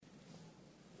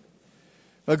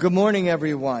Well, good morning,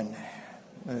 everyone.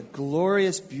 A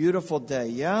glorious, beautiful day.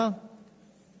 Yeah,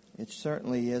 it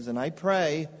certainly is. And I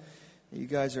pray that you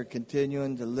guys are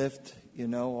continuing to lift,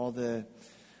 all the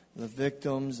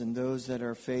victims and those that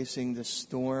are facing the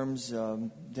storms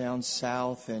down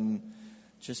south. And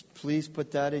just please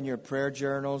put that in your prayer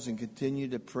journals and continue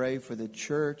to pray for the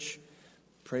church.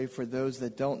 Pray for those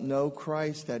that don't know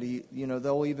Christ, that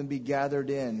they'll even be gathered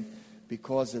in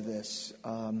because of this.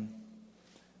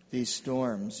 These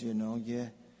storms,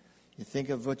 you think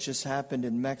of what just happened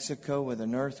in Mexico with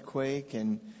an earthquake,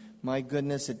 and my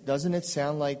goodness, doesn't it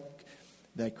sound like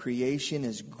that creation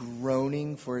is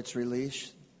groaning for its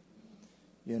release?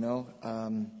 We're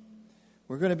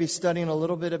going to be studying a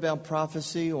little bit about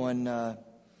prophecy on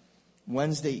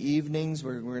Wednesday evenings.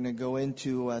 We're going to go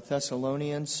into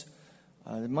Thessalonians.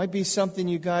 It might be something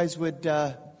you guys would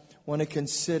want to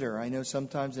consider. I know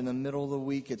sometimes in the middle of the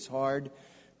week it's hard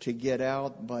to get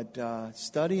out, but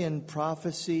studying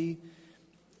prophecy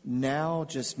now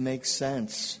just makes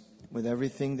sense with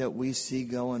everything that we see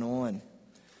going on.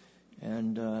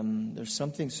 And there's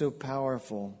something so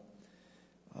powerful,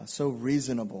 so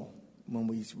reasonable when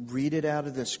we read it out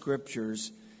of the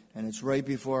scriptures and it's right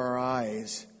before our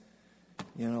eyes.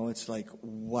 It's like,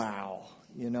 wow.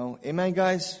 Amen,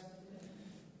 guys?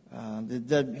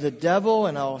 The devil,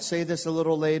 and I'll say this a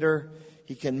little later,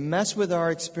 he can mess with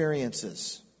our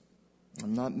experiences.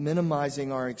 I'm not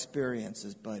minimizing our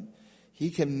experiences, but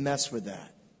he can mess with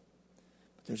that.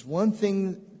 But there's one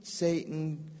thing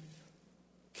Satan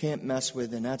can't mess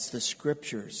with, and that's the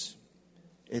scriptures.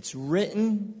 It's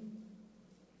written.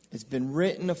 It's been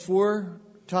written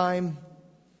aforetime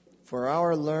for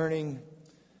our learning,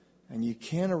 and you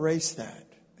can't erase that.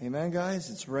 Amen, guys?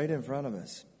 It's right in front of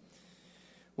us.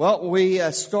 Well, we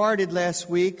started last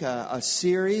week a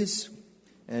series.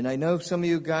 And I know some of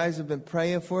you guys have been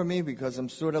praying for me because I'm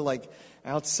sort of like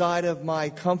outside of my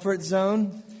comfort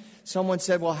zone. Someone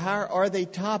said, well, how are they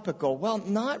topical? Well,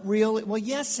 not really. Well,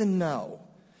 yes and no.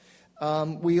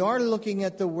 We are looking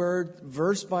at the word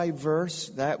verse by verse.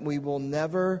 That we will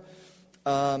never,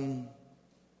 we'll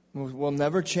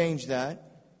never change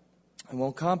that. I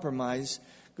won't compromise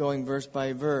going verse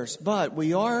by verse. But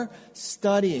we are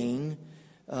studying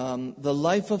the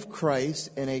life of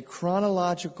Christ in a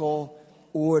chronological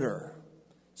order.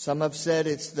 Some have said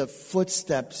it's the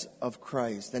footsteps of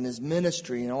Christ and his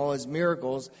ministry and all his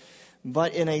miracles.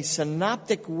 But in a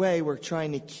synoptic way, we're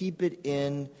trying to keep it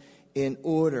in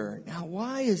order. Now,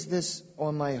 why is this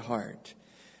on my heart?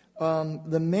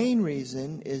 The main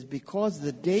reason is because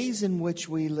the days in which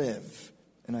we live,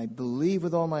 and I believe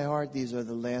with all my heart these are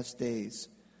the last days,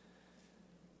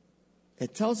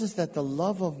 it tells us that the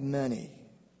love of many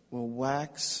will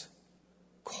wax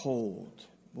cold,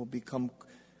 will become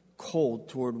cold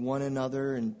toward one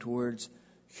another and towards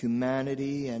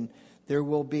humanity, and there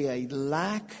will be a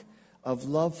lack of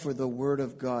love for the Word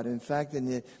of God. In fact, in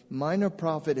the Minor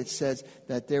Prophet it says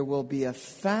that there will be a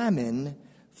famine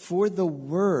for the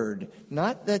Word.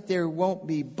 Not that there won't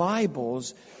be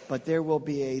Bibles, but there will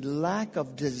be a lack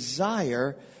of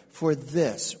desire for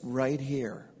this right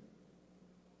here.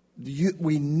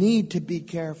 We need to be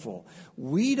careful.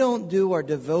 We don't do our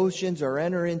devotions or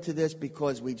enter into this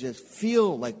because we just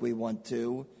feel like we want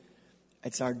to.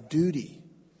 It's our duty.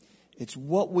 It's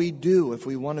what we do if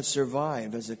we want to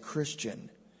survive as a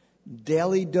Christian.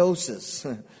 Daily doses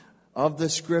of the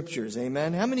scriptures.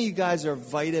 Amen. How many of you guys are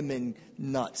vitamin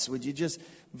nuts? Would you just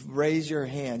raise your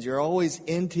hands? You're always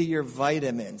into your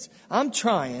vitamins. I'm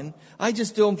trying. I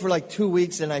just do them for like 2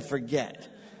 weeks and I forget.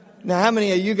 Now, how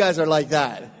many of you guys are like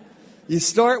that? You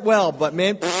start well, but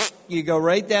man, you go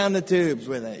right down the tubes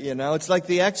with it. It's like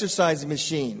the exercise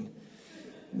machine.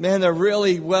 Man, they're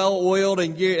really well oiled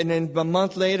and geared, and then a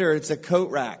month later, it's a coat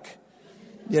rack.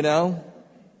 Now,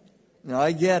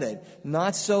 I get it.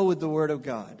 Not so with the Word of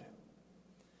God.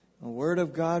 The Word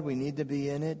of God, we need to be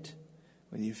in it,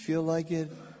 whether you feel like it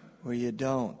or you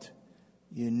don't.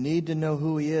 You need to know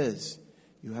who He is.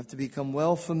 You have to become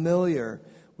well familiar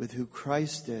with who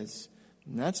Christ is.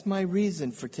 And that's my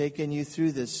reason for taking you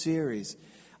through this series.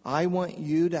 I want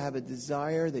you to have a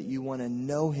desire that you want to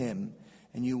know Him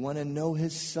and you want to know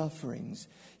His sufferings.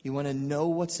 You want to know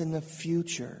what's in the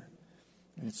future.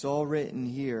 And it's all written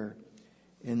here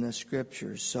in the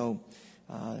scriptures. So,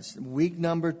 week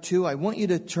number 2, I want you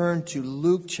to turn to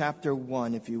Luke chapter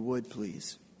 1, if you would,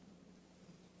 please.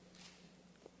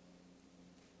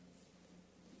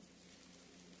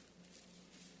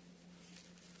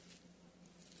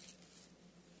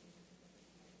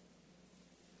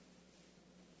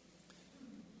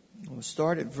 We'll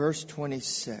start at verse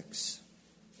 26.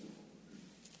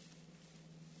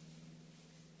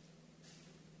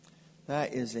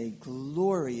 That is a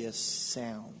glorious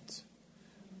sound.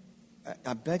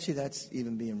 I bet you that's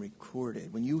even being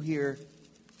recorded. When you hear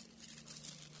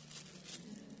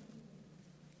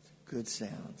good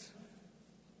sounds,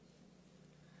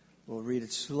 we'll read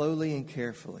it slowly and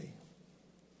carefully.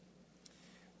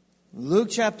 Luke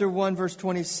chapter 1, verse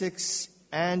 26,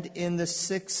 and in the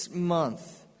 6th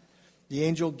month, the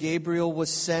angel Gabriel was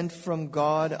sent from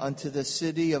God unto the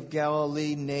city of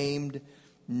Galilee named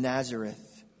Nazareth,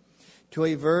 to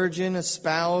a virgin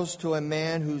espoused to a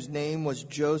man whose name was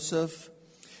Joseph,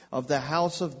 of the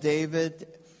house of David.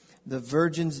 The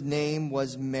virgin's name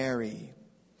was Mary.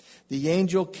 The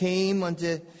angel came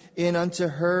in unto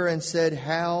her and said,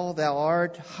 Hail, thou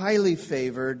art highly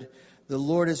favored. The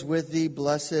Lord is with thee.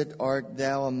 Blessed art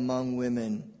thou among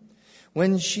women.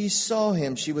 When she saw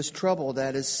him, she was troubled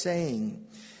at his saying,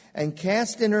 and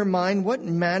cast in her mind what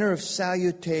manner of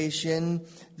salutation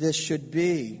this should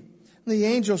be. The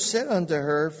angel said unto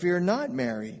her, Fear not,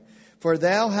 Mary, for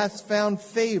thou hast found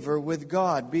favor with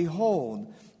God.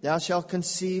 Behold, thou shalt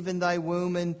conceive in thy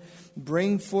womb and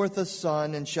bring forth a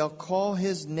son, and shall call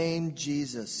his name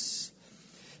Jesus.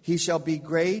 He shall be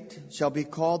great, shall be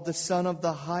called the Son of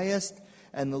the Highest,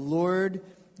 and the Lord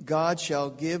God shall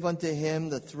give unto him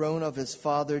the throne of his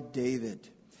father David.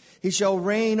 He shall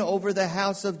reign over the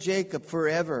house of Jacob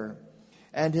forever,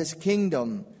 and his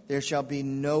kingdom there shall be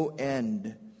no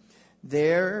end.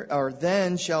 Then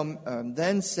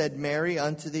said Mary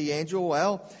unto the angel,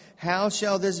 Well, how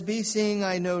shall this be, seeing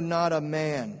I know not a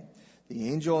man? The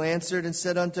angel answered and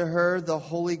said unto her, The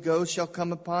Holy Ghost shall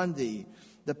come upon thee.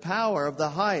 The power of the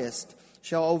Highest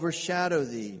shall overshadow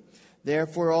thee.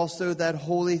 Therefore also that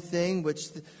holy thing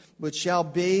which shall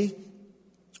be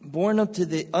born unto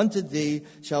thee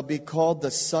shall be called the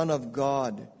Son of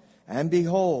God. And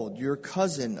behold, your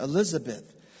cousin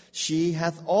Elizabeth, she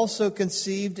hath also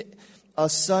conceived a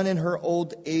son in her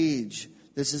old age.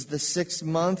 This is the 6th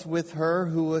month with her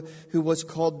who was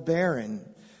called barren.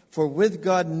 For with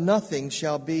God nothing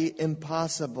shall be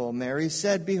impossible. Mary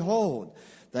said, Behold,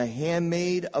 the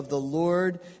handmaid of the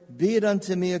Lord, be it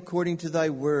unto me according to thy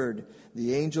word.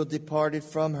 The angel departed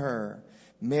from her.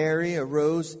 Mary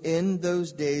arose in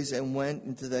those days and went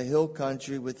into the hill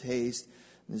country with haste,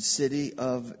 the city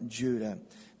of Judah.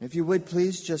 If you would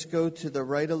please just go to the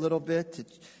right a little bit to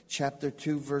chapter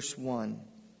 2, verse 1.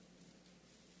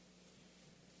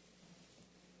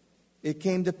 It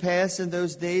came to pass in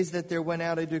those days that there went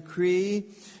out a decree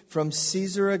from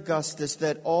Caesar Augustus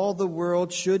that all the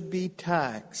world should be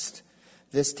taxed.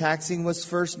 This taxing was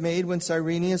first made when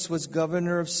Cyrenius was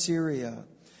governor of Syria.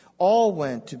 All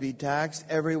went to be taxed,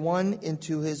 every one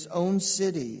into his own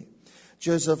city.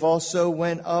 Joseph also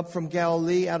went up from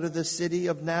Galilee out of the city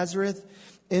of Nazareth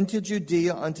into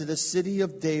Judea unto the city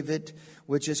of David,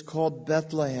 which is called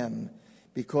Bethlehem,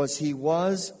 because he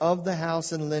was of the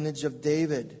house and lineage of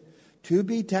David, to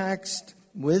be taxed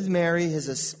with Mary, his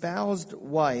espoused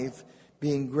wife,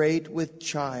 being great with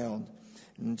child.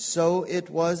 And so it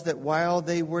was that while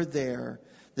they were there,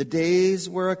 the days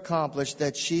were accomplished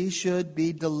that she should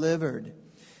be delivered.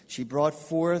 She brought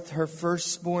forth her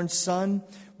firstborn son,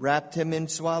 wrapped him in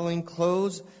swaddling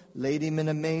clothes, laid him in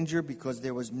a manger, because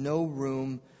there was no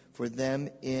room for them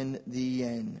in the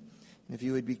inn. And if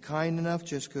you would be kind enough,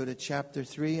 just go to chapter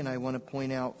 3, and I want to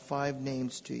point out 5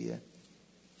 names to you.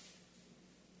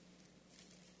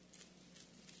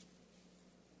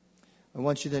 I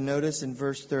want you to notice in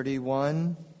verse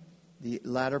 31, the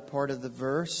latter part of the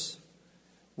verse,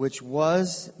 which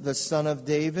was the son of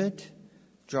David.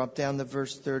 Drop down to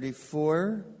verse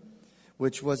 34,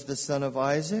 which was the son of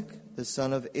Isaac, the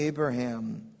son of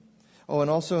Abraham. Oh, and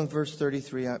also in verse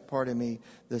 33,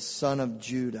 the son of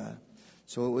Judah.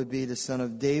 So it would be the son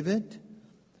of David,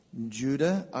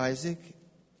 Judah,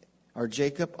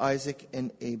 Jacob, Isaac,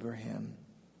 and Abraham.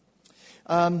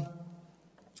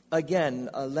 Again,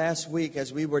 last week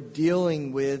as we were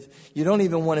dealing with, you don't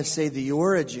even want to say the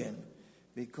origin,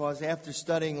 because after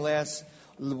studying last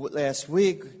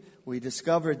week, we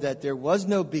discovered that there was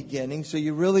no beginning, so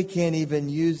you really can't even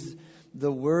use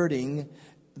the wording,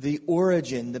 the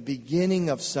origin, the beginning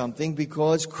of something,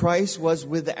 because Christ was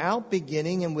without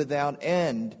beginning and without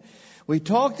end. We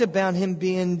talked about him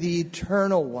being the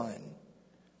eternal one.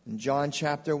 In John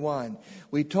chapter 1,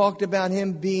 we talked about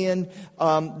him being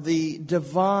the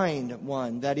divine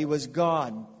one, that he was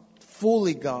God,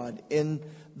 fully God in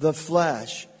the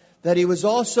flesh, that he was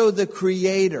also the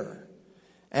creator,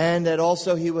 and that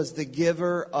also he was the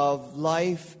giver of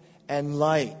life and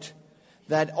light.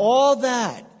 That all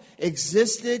that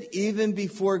existed even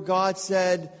before God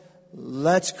said,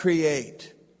 let's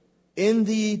create, in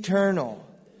the eternal.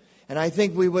 And I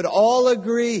think we would all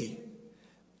agree,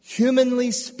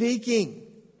 Humanly speaking,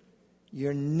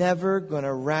 you're never going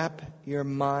to wrap your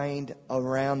mind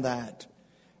around that.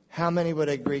 How many would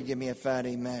agree? Give me a fat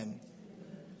amen.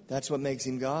 That's what makes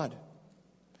him God.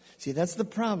 See, that's the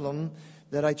problem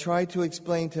that I try to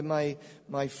explain to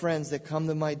my friends that come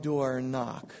to my door and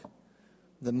knock.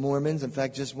 The Mormons, in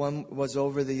fact, just one was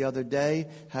over the other day,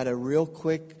 had a real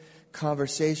quick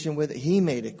conversation with it. He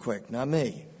made it quick, not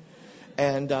me.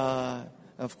 And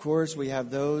of course, we have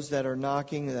those that are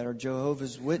knocking that are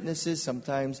Jehovah's Witnesses.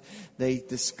 Sometimes they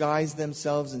disguise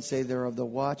themselves and say they're of the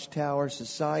Watchtower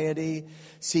Society.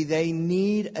 See, they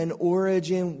need an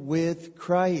origin with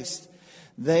Christ.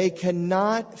 They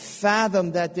cannot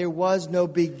fathom that there was no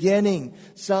beginning.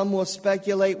 Some will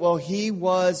speculate, well, he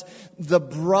was the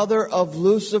brother of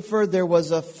Lucifer. There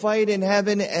was a fight in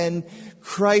heaven and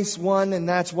Christ won, and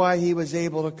that's why he was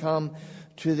able to come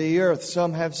to the earth.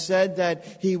 Some have said that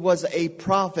he was a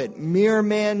prophet. Mere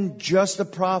man, just a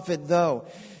prophet, though.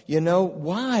 You know,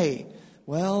 why?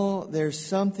 Well, there's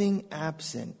something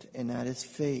absent, and that is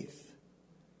faith.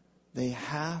 They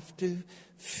have to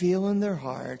feel in their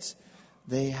hearts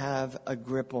they have a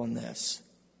grip on this.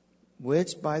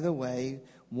 Which, by the way,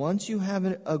 once you have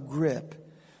a grip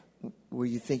where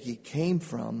you think he came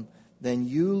from, then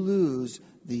you lose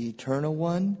the eternal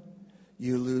one,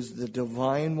 you lose the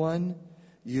divine one,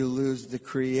 you lose the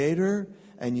Creator,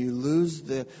 and you lose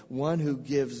the one who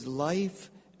gives life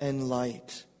and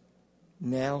light.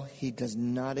 Now he does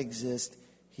not exist.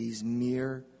 He's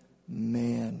mere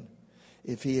man.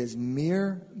 If he is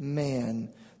mere man,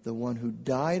 the one who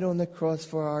died on the cross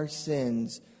for our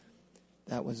sins,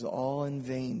 that was all in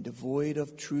vain, devoid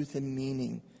of truth and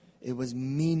meaning. It was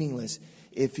meaningless.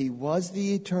 If he was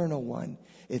the eternal one,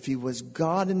 if he was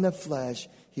God in the flesh,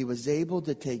 he was able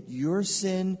to take your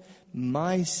sin,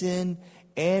 my sin,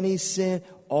 Annie's sin,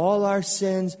 all our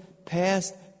sins,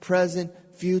 past, present,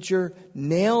 future,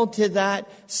 nailed to that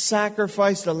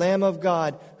sacrifice, the Lamb of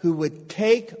God, who would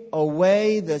take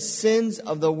away the sins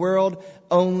of the world.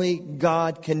 Only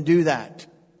God can do that.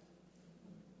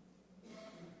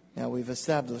 Now, we've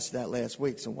established that last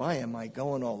week, so why am I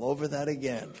going all over that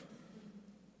again?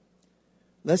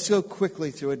 Let's go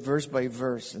quickly through it verse by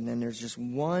verse, and then there's just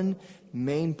one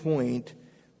main point,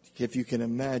 if you can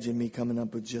imagine me coming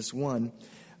up with just one,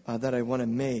 that I want to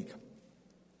make.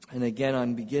 And again,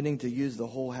 I'm beginning to use the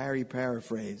whole Harry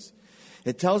paraphrase.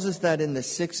 It tells us that in the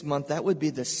 6th month, that would be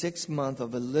the 6th month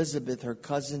of Elizabeth, her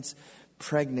cousin's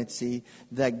pregnancy,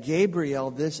 that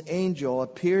Gabriel, this angel,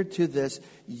 appeared to this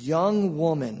young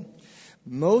woman.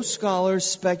 Most scholars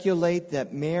speculate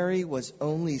that Mary was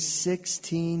only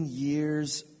 16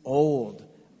 years old.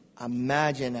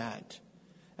 Imagine that.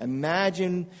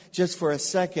 Imagine just for a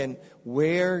second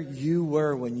where you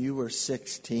were when you were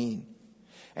 16.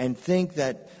 And think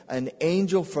that an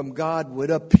angel from God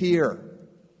would appear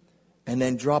and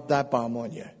then drop that bomb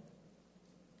on you.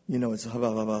 You know, it's hubba,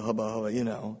 hubba, hubba, hubba, you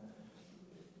know.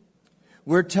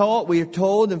 We are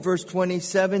told in verse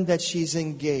 27 that she's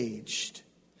engaged.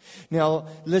 Now,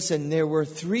 listen, there were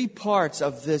 3 parts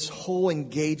of this whole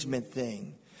engagement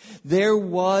thing. There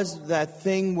was that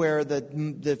thing where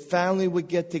the family would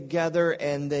get together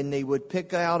and then they would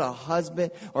pick out a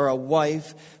husband or a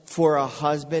wife for a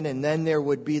husband. And then there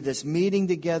would be this meeting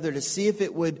together to see if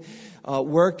it would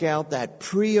work out, that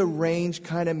prearranged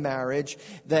kind of marriage.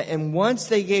 And once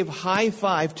they gave high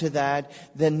five to that,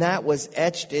 then that was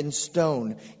etched in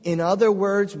stone. In other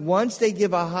words, once they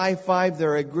give a high five,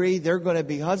 they're agreed, they're going to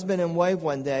be husband and wife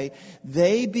one day.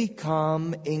 They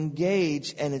become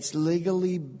engaged and it's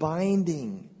legally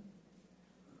binding.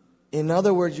 In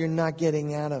other words, you're not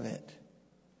getting out of it.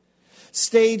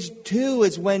 Stage 2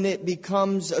 is when it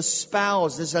becomes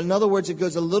espoused. In other words, it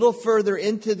goes a little further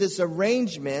into this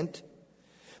arrangement.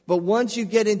 But once you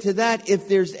get into that, if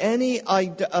there's any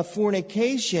a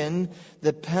fornication,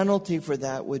 the penalty for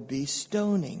that would be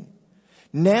stoning.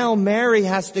 Now Mary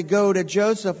has to go to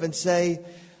Joseph and say,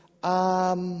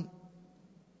 I'm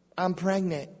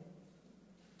pregnant.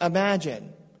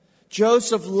 Imagine.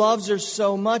 Joseph loves her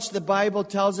so much, the Bible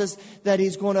tells us that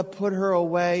he's going to put her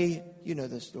away, you know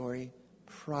the story,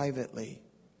 privately.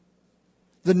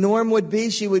 The norm would be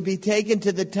she would be taken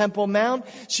to the Temple Mount.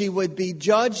 She would be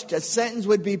judged. A sentence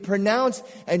would be pronounced.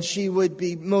 And she would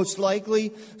be most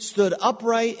likely stood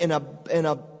upright in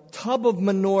a tub of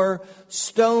manure,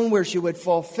 stone, where she would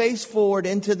fall face forward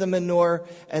into the manure.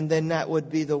 And then that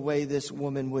would be the way this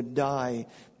woman would die.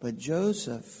 But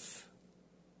Joseph,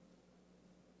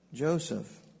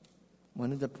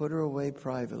 Wanted to put her away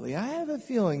privately. I have a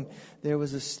feeling there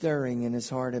was a stirring in his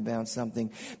heart about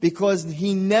something, because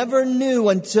he never knew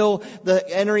until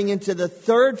entering into the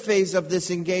third phase of this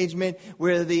engagement,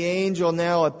 where the angel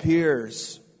now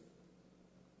appears.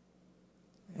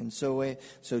 And so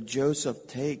Joseph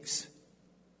takes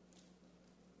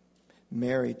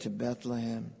Mary to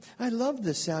Bethlehem. I love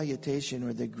the salutation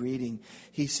or the greeting.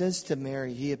 He says to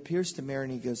Mary, he appears to Mary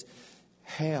and he goes,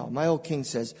 "Hail." My old king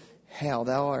says, "Hail,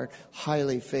 thou art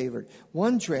highly favored."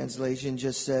 One translation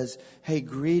just says, "Hey,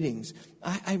 greetings."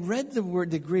 I read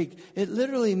the Greek. It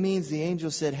literally means the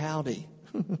angel said, "Howdy."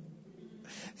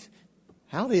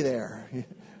 Howdy there.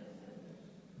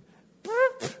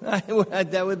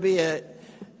 That would be it.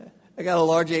 I got a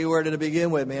large A word to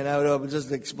begin with, man. I would have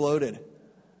just exploded.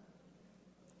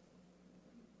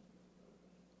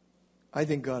 I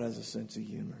think God has a sense of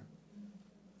humor.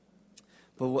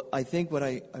 But I think what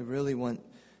I really want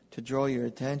to draw your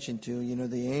attention to,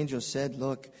 the angel said,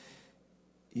 "Look,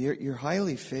 you're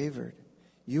highly favored.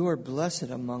 You are blessed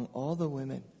among all the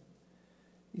women."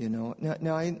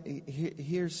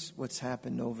 Here's what's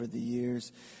happened over the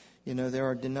years. There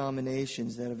are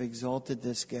denominations that have exalted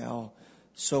this gal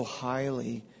so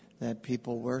highly that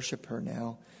people worship her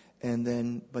now,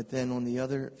 but then on the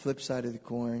other flip side of the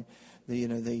coin,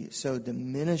 they so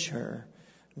diminish her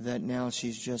that now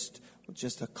she's just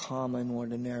a common,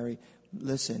 ordinary.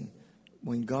 Listen,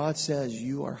 when God says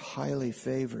you are highly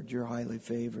favored, you're highly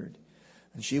favored.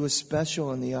 And she was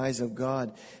special in the eyes of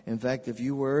God. In fact, if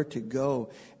you were to go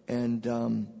and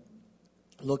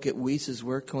look at Weiss's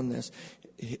work on this,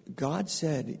 God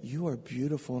said, "You are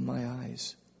beautiful in my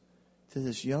eyes." To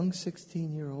this young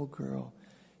 16-year-old girl,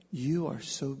 "You are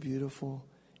so beautiful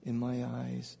in my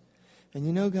eyes."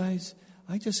 And guys,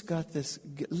 I just got this.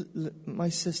 My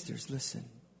sisters, listen.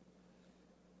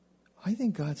 I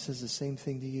think God says the same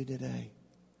thing to you today.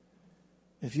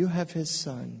 If you have His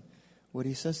Son, what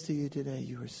He says to you today,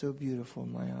 "You are so beautiful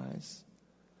in my eyes."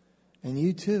 And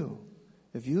you too,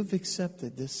 if you have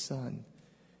accepted this Son,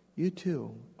 you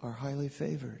too are highly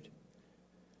favored.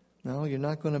 No, you're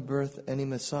not going to birth any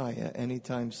Messiah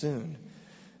anytime soon,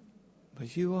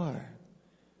 but you are.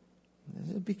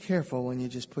 Be careful when you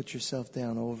just put yourself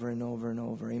down over and over and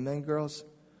over. Amen, girls?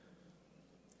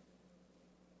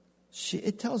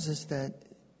 It tells us that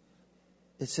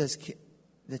it says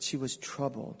that she was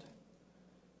troubled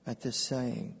at this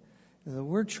saying. And the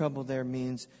word trouble there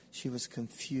means she was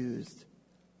confused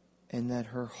and that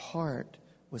her heart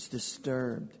was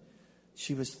disturbed.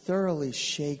 She was thoroughly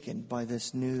shaken by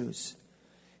this news.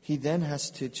 He then has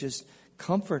to just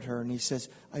comfort her, and he says,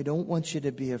 "I don't want you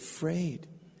to be afraid.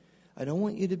 I don't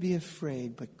want you to be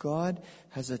afraid, but God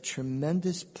has a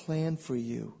tremendous plan for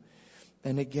you."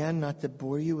 And again, not to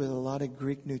bore you with a lot of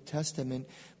Greek New Testament,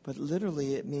 but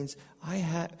literally it means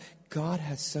God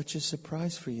has such a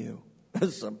surprise for you. A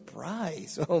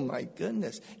surprise? Oh my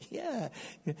goodness. Yeah,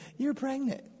 you're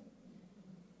pregnant.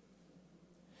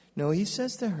 No, he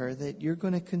says to her that you're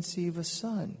going to conceive a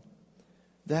son.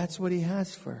 That's what he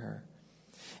has for her.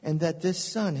 And that this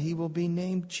son, he will be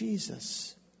named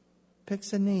Jesus.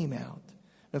 Picks a name out.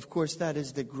 Of course, that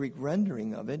is the Greek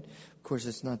rendering of it. Of course,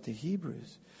 it's not the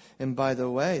Hebrews. And by the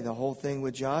way, the whole thing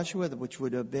with Joshua, which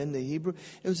would have been the Hebrew,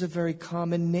 it was a very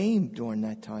common name during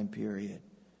that time period.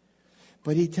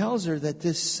 But he tells her that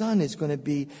this son is going to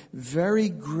be very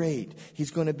great.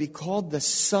 He's going to be called the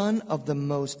Son of the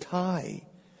Most High.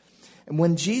 And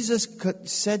when Jesus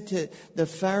said to the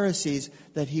Pharisees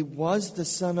that he was the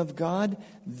Son of God,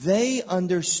 they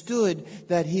understood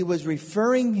that he was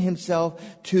referring himself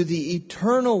to the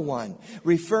Eternal One,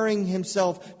 referring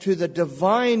himself to the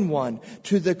Divine One,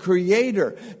 to the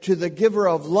Creator, to the Giver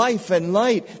of life and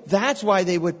light. That's why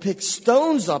they would pick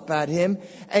stones up at him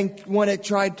and when it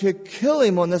tried to kill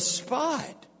him on the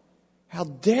spot. How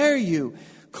dare you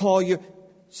call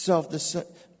yourself the Son,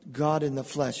 God in the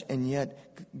flesh? And yet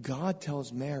God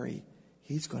tells Mary,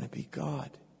 he's going to be God.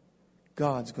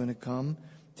 God's going to come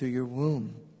through your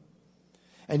womb.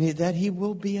 And that he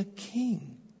will be a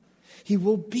king. He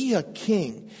will be a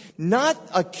king. Not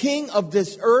a king of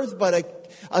this earth, but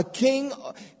a king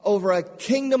over a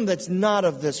kingdom that's not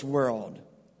of this world.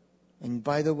 And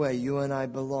by the way, you and I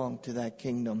belong to that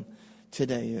kingdom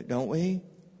today, don't we?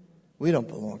 We don't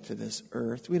belong to this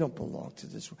earth. We don't belong to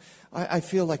this. I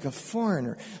feel like a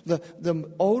foreigner.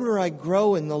 The older I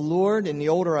grow in the Lord and the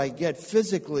older I get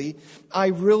physically, I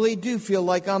really do feel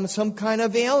like I'm some kind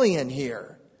of alien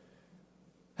here.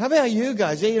 How about you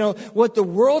guys? What the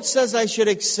world says I should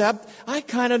accept, I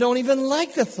kind of don't even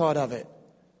like the thought of it.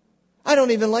 I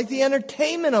don't even like the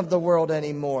entertainment of the world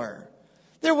anymore.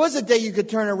 There was a day you could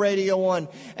turn a radio on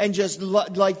and just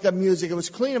like the music. It was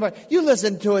clean. You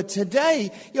listen to it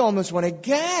today, you almost want to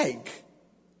gag.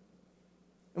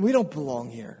 And we don't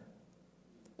belong here.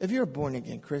 If you're a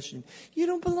born-again Christian, you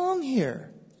don't belong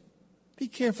here. Be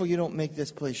careful you don't make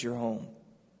this place your home.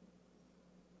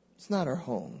 It's not our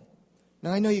home.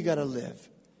 Now, I know you got to live.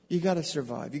 You got to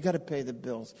survive. You got to pay the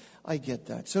bills. I get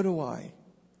that. So do I.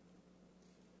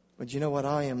 But you know what?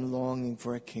 I am longing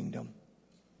for a kingdom.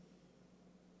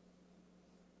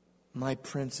 My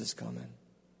prince is coming.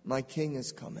 My king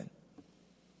is coming.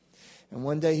 And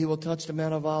one day he will touch the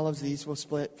Mount of Olives. The east will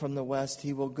split from the west.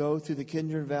 He will go through the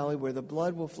Kidron Valley where the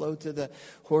blood will flow to the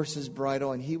horse's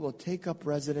bridle. And he will take up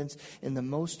residence in the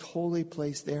most holy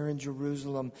place there in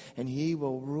Jerusalem. And he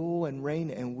will rule and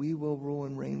reign, and we will rule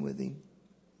and reign with him.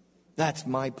 That's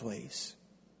my place.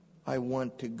 I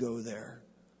want to go there.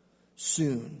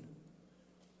 Soon.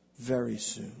 Very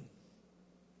soon.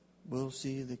 We'll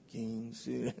see the king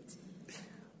soon.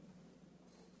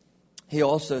 He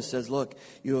also says, look,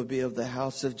 you will be of the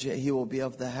house of he will be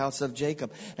of the house of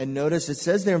Jacob. And notice it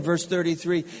says there in verse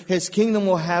 33, his kingdom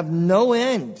will have no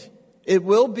end. It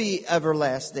will be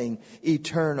everlasting,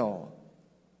 eternal.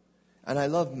 And I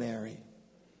love Mary.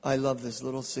 I love this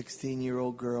little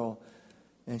 16-year-old girl.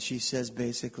 And she says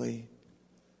basically,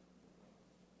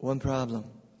 one problem.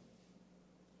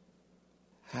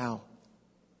 How?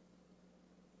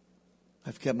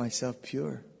 I've kept myself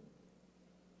pure.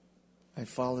 I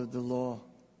followed the law.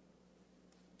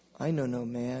 I know no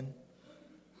man.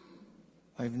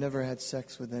 I've never had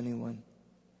sex with anyone.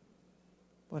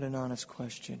 What an honest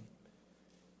question.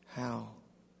 How?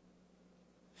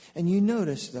 And you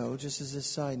notice, though, just as a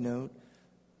side note,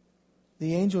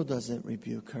 the angel doesn't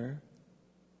rebuke her.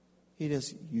 He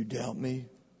does, you doubt me?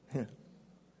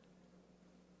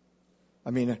 I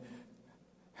mean,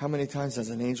 how many times has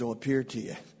an angel appeared to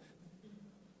you?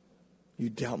 You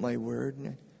doubt my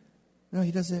word? No,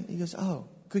 he doesn't. He goes, oh,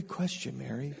 good question,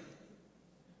 Mary.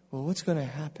 Well, what's going to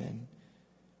happen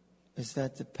is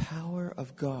that the power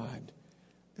of God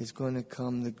is going to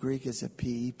come. The Greek is a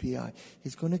P-E-P-I.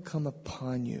 He's going to come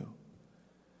upon you.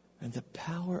 And the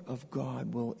power of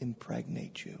God will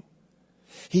impregnate you.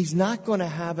 He's not going to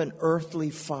have an earthly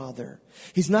father.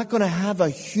 He's not going to have a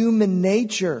human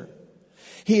nature.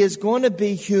 He is going to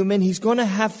be human. He's going to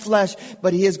have flesh,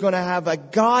 but he is going to have a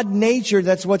God nature.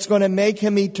 That's what's going to make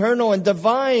him eternal and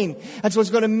divine. That's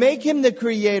what's going to make him the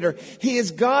creator. He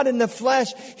is God in the flesh.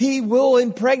 He will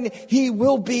impregnate. He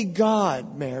will be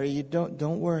God, Mary. You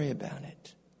don't worry about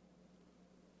it.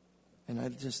 And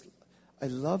I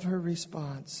love her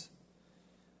response.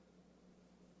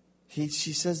 She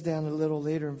says down a little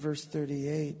later in verse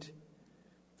 38,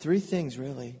 3 things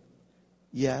really.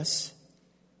 Yes.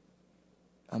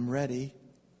 I'm ready.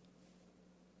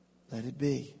 Let it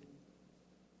be.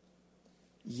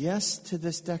 Yes to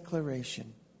this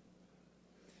declaration.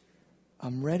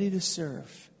 I'm ready to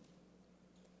serve.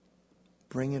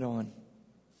 Bring it on.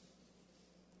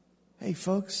 Hey,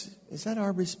 folks, is that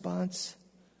our response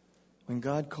when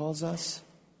God calls us?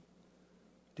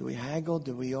 Do we haggle?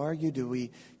 Do we argue? Do we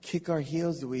kick our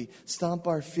heels? Do we stomp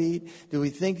our feet? Do we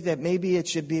think that maybe it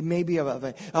should be maybe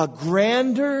a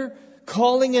grander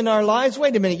calling in our lives?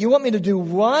 Wait a minute, you want me to do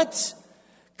what?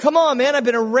 Come on, man, I've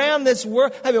been around this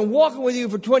world. I've been walking with you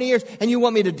for 20 years, and you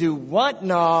want me to do what?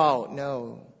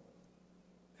 No.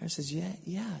 God says, yeah,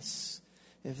 yes.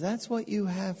 If that's what you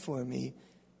have for me,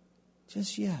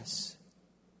 just yes.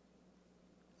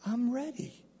 I'm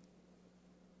ready.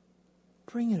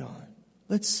 Bring it on.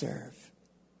 Let's serve.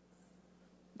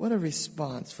 What a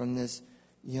response from this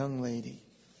young lady.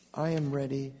 I am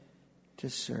ready to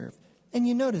serve. And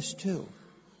you notice, too,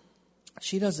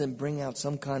 she doesn't bring out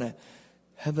some kind of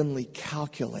heavenly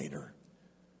calculator.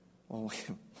 Oh,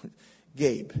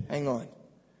 Gabe, hang on.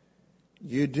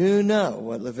 You do know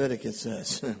what Leviticus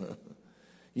says.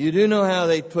 You do know how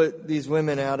they put these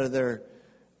women out of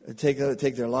take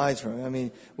their lives from them. I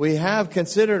mean, we have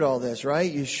considered all this,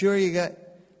 right? You sure you got...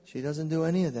 She doesn't do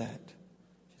any of that.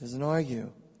 She doesn't argue.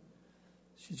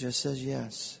 She just says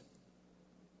yes.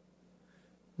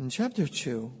 In chapter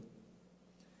 2,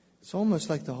 it's almost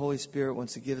like the Holy Spirit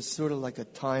wants to give us sort of like a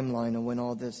timeline of when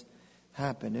all this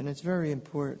happened. And it's very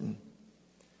important.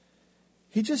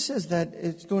 He just says that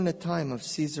it's during the time of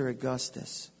Caesar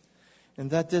Augustus.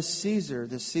 And that this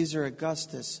Caesar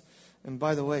Augustus, and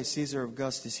by the way, Caesar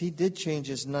Augustus, he did change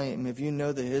his name. If you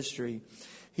know the history,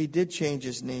 he did change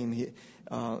his name.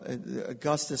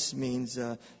 Augustus means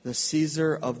the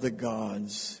Caesar of the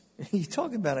gods. You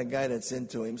talk about a guy that's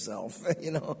into himself,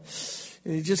 you know.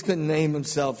 He just couldn't name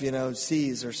himself, you know,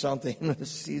 Caesar or something.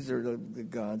 Caesar of the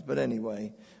gods. But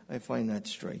anyway, I find that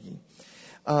striking.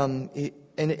 And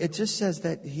it just says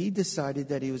that he decided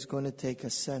that he was going to take a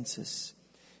census.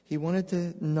 He wanted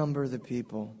to number the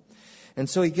people. And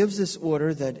so he gives this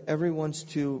order that everyone's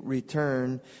to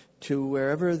return to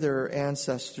wherever their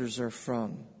ancestors are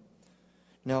from.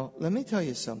 Now, let me tell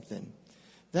you something.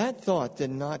 That thought did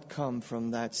not come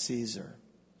from that Caesar.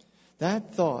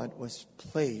 That thought was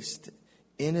placed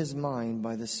in his mind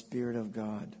by the Spirit of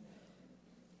God.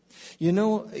 You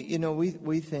know,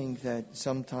 we think that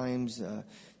sometimes,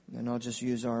 and I'll just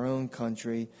use our own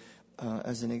country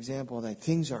as an example, that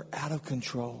things are out of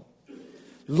control.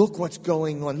 Look what's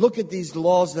going on. Look at these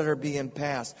laws that are being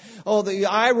passed. Oh,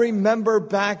 I remember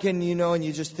back in, and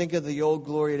you just think of the old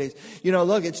glory days.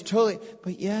 Look, it's totally...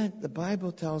 But yet, the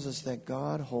Bible tells us that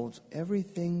God holds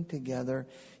everything together.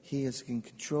 He is in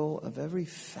control of every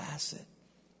facet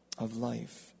of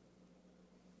life.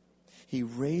 He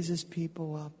raises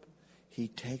people up. He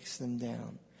takes them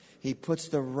down. He puts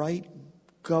the right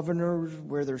governors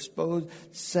where they're supposed,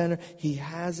 center. He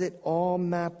has it all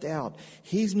mapped out.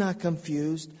 He's not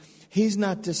confused. He's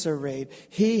not disarrayed.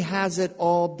 He has it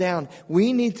all down.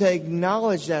 We need to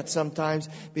acknowledge that sometimes,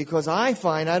 because I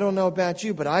don't know about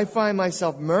you, but I find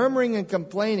myself murmuring and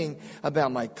complaining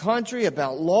about my country,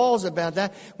 about laws, about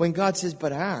that, when God says,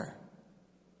 but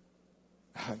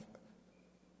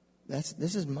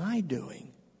this is my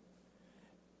doing.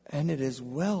 And it is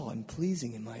well and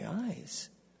pleasing in my eyes.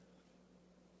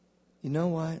 You know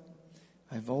what?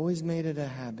 I've always made it a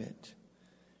habit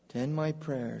to end my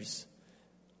prayers,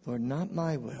 Lord, not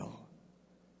my will,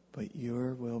 but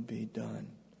your will be done.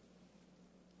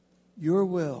 Your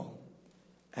will,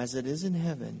 as it is in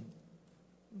heaven,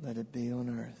 let it be on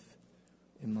earth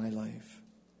in my life.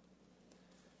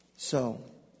 So,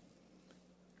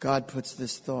 God puts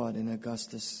this thought in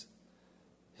Augustus,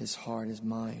 his heart, his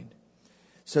mind.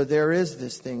 So there is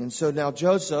this thing. And so now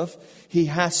Joseph, he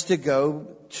has to go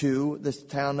to this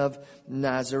town of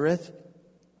Nazareth,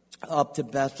 up to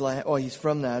Bethlehem. Oh, he's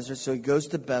from Nazareth, so he goes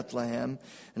to Bethlehem.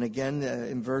 And again,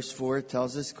 in verse 4, it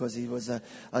tells us, because he was a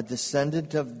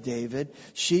descendant of David.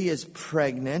 She is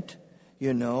pregnant,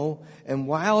 and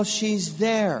while she's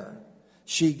there,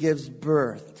 she gives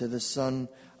birth to the Son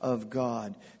of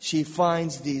God. She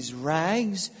finds these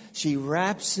rags, she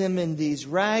wraps him in these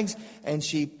rags, and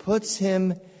she puts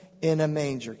him in a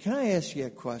manger. Can I ask you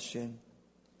a question?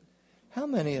 How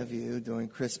many of you during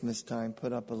Christmas time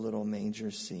put up a little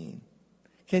manger scene?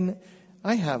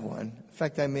 I have one. In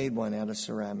fact, I made one out of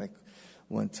ceramic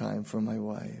one time for my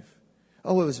wife.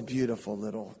 Oh, it was a beautiful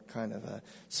little kind of a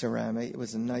ceramic. It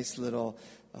was a nice little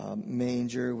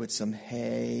manger with some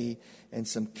hay and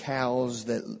some cows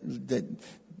that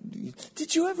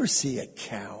did you ever see a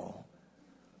cow?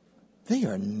 They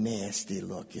are nasty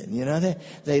looking,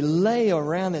 They lay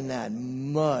around in that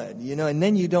mud, and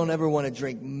then you don't ever want to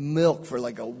drink milk for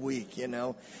like a week,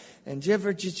 And did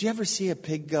you ever see a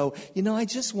pig go, I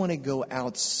just want to go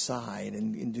outside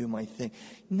and do my thing?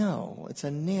 No, it's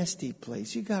a nasty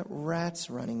place. You got rats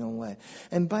running away.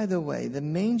 And by the way, the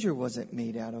manger wasn't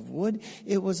made out of wood.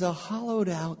 It was a hollowed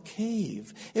out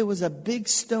cave. It was a big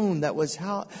stone that was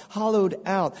hollowed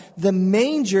out. The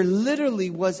manger literally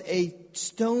was a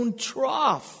stone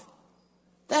trough.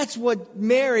 That's what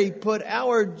Mary put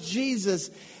our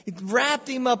Jesus, wrapped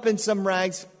him up in some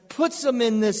rags, puts him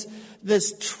in this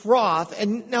trough.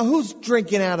 And now who's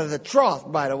drinking out of the trough,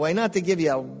 by the way? Not to give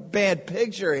you a bad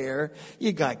picture here.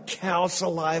 You got cow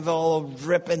saliva all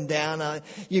dripping down.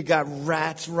 You got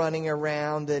rats running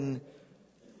around, and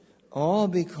all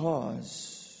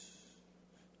because,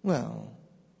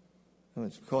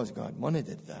 it's because God wanted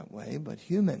it that way, but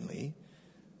humanly,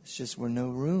 it's just were no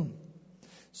room.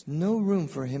 There's no room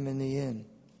for him in the inn.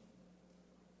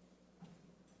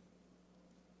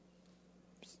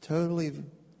 It's totally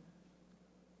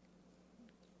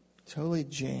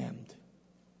jammed.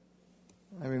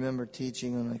 I remember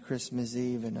teaching on Christmas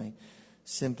Eve, and I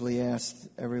simply asked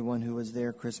everyone who was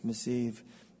there Christmas Eve,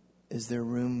 is there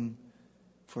room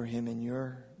for him in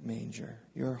your manger,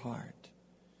 your heart?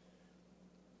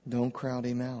 Don't crowd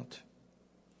him out.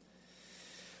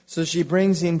 So she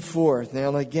brings him forth.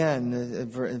 Now again,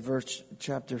 verse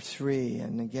chapter 3,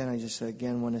 and again I just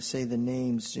want to say the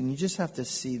names, and you just have to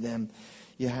see them.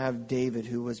 You have David,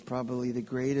 who was probably the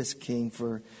greatest king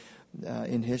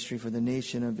in history for the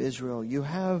nation of Israel. You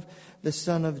have the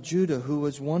son of Judah, who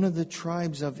was one of the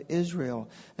tribes of Israel.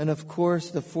 And of course,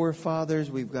 the forefathers,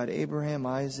 we've got Abraham,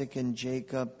 Isaac, and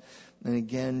Jacob. And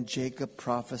again, Jacob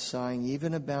prophesying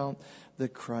even about the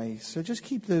Christ. So just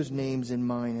keep those names in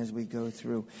mind as we go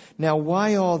through. Now,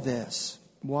 why all this?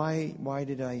 Why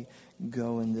did I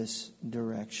go in this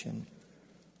direction?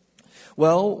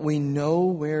 Well, we know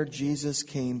where Jesus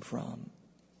came from.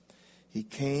 He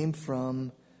came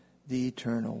from the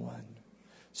Eternal One.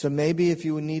 So maybe if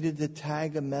you needed to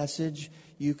tag a message,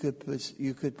 you could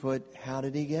put, how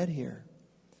did he get here?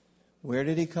 Where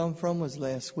did he come from was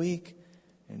last week.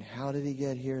 And how did he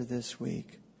get here this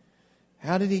week?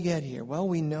 How did he get here? Well,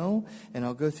 we know, and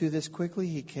I'll go through this quickly.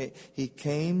 He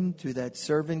came to that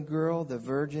servant girl, the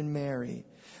Virgin Mary.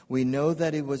 We know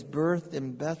that he was birthed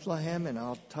in Bethlehem, and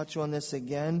I'll touch on this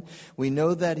again. We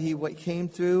know that he came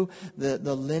through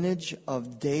the lineage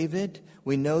of David.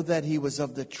 We know that he was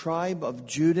of the tribe of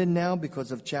Judah now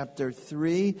because of chapter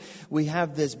 3. We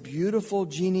have this beautiful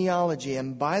genealogy.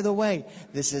 And by the way,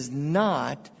 this is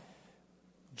not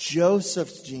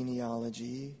Joseph's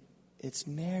genealogy. It's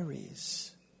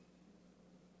Mary's.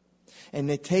 And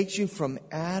it takes you from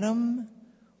Adam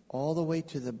all the way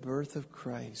to the birth of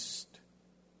Christ.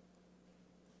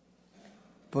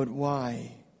 But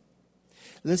why?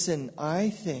 Listen, I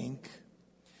think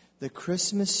the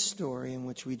Christmas story in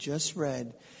which we just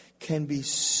read can be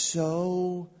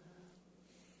so,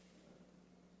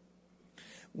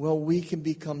 well, we can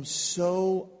become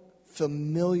so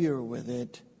familiar with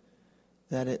it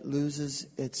that it loses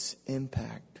its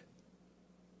impact.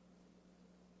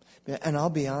 And I'll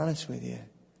be honest with you.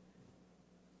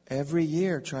 Every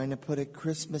year trying to put a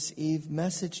Christmas Eve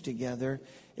message together,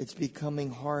 it's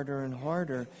becoming harder and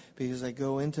harder because I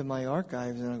go into my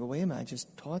archives and I go, wait a minute, I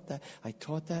just taught that. I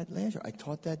taught that last year. I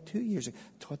taught that 2 years ago.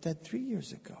 I taught that 3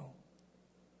 years ago.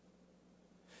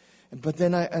 But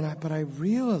then I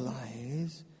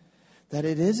realize that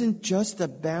it isn't just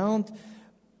about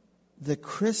the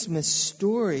Christmas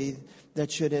story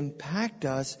that should impact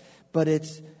us, but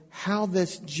it's how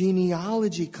this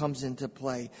genealogy comes into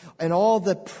play and all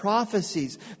the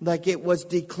prophecies, like it was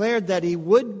declared that he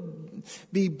would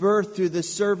be birthed through the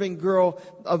servant girl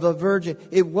of a virgin.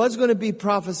 It was going to be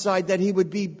prophesied that he would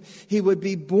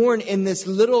be born in this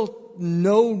little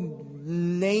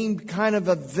no-named kind of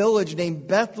a village named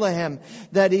Bethlehem,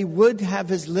 that he would have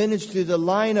his lineage through the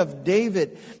line of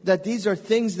David, that these are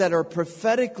things that are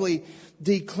prophetically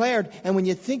declared. And when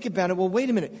you think about it, well, wait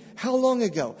a minute. How long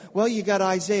ago? Well, you got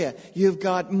Isaiah, you've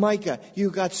got Micah,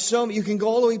 you've got you can go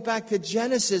all the way back to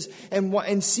Genesis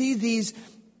and see these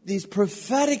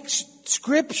prophetic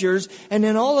scriptures, and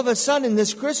then all of a sudden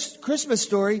this Christmas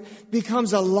story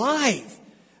becomes alive.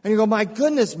 And you go, my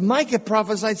goodness, Micah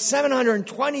prophesied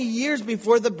 720 years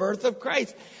before the birth of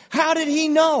Christ. How did he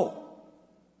know?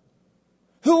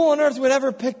 Who on earth would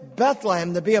ever pick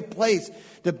Bethlehem to be a place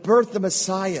to birth the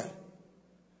Messiah?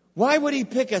 Why would he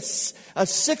pick a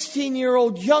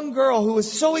 16-year-old young girl who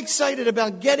was so excited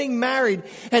about getting married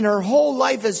and her whole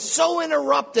life is so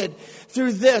interrupted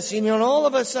through this? And all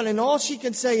of a sudden, all she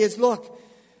can say is, look,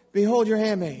 behold your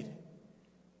handmaid.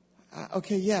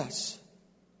 Okay, yes.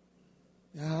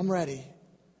 I'm ready.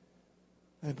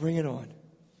 I bring it on.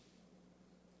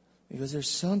 Because there's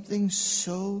something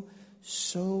so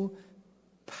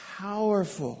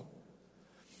powerful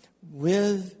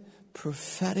with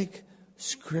prophetic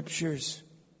scriptures.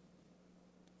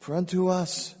 For unto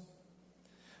us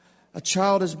a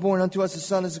child is born, unto us a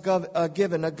son is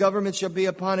given. A government shall be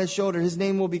upon his shoulder. His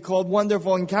name will be called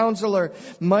Wonderful and Counselor,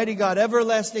 Mighty God,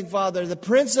 Everlasting Father, the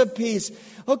Prince of Peace.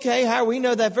 Okay, how we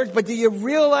know that verse, but do you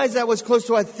realize that was close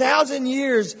to 1,000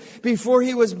 years before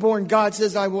he was born? God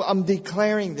says, I'm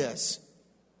declaring this.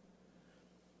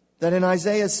 That in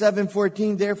Isaiah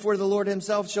 7:14, therefore the Lord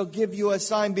himself shall give you a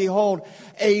sign, behold,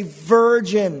 a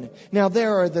virgin. Now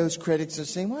there are those critics who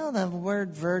say, well, the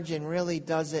word virgin really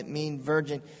doesn't mean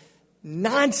virgin.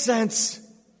 Nonsense!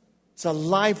 It's a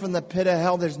lie from the pit of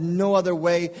hell. There's no other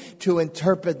way to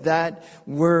interpret that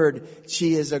word.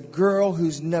 She is a girl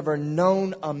who's never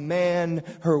known a man.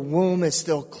 Her womb is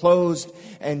still closed,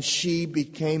 and she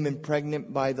became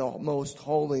impregnant by the Most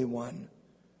Holy One,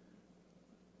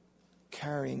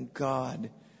 carrying God.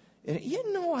 And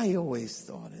I always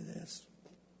thought of this.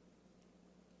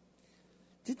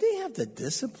 Did they have to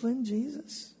discipline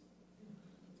Jesus?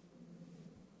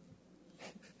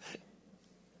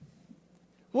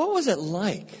 What was it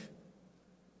like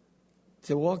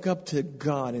to walk up to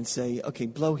God and say, okay,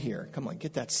 blow here. Come on,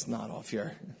 get that snot off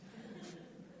here.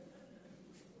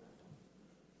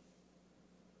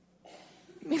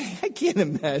 I can't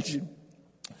imagine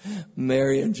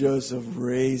Mary and Joseph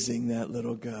raising that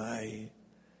little guy,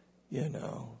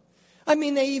 I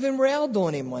mean, they even railed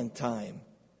on him one time.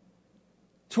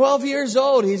 12 years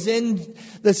old, he's in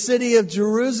the city of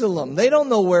Jerusalem. They don't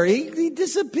know where he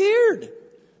disappeared.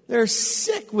 They're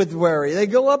sick with worry. They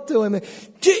go up to him and,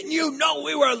 didn't you know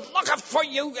we were looking for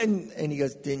you? And he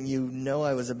goes, didn't you know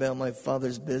I was about my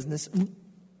Father's business?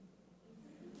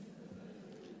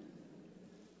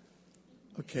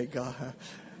 Okay, God.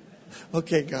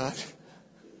 Okay, God.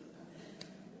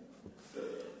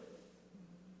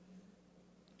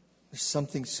 There's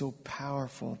something so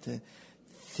powerful to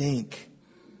think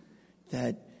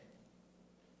that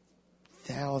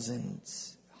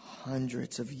thousands,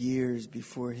 hundreds of years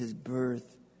before his birth,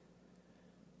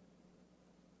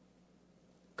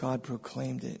 God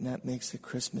proclaimed it. And that makes the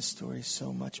Christmas story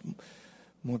so much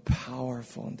more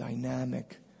powerful and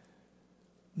dynamic.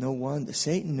 No wonder.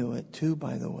 Satan knew it too,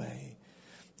 by the way.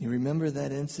 You remember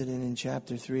that incident in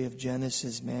chapter 3 of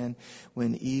Genesis, man,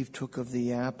 when Eve took of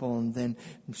the apple and then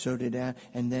so did Adam.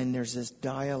 And then there's this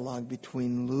dialogue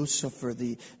between Lucifer,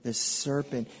 the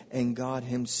serpent, and God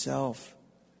himself,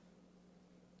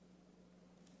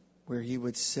 where he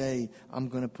would say, I'm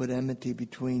going to put enmity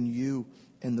between you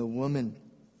and the woman,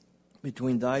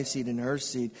 between thy seed and her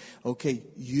seed. Okay,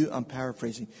 I'm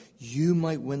paraphrasing. You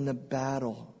might win the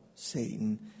battle,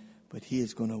 Satan, but he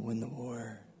is going to win the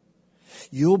war.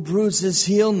 You'll bruise his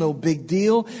heel, no big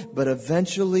deal, but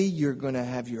eventually you're going to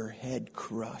have your head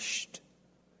crushed.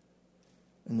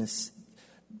 And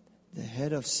the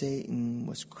head of Satan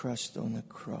was crushed on the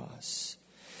cross.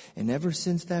 And ever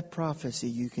since that prophecy,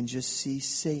 you can just see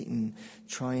Satan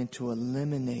trying to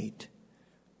eliminate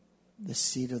the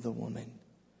seed of the woman.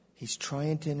 He's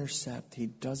trying to intercept. He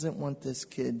doesn't want this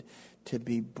kid to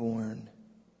be born.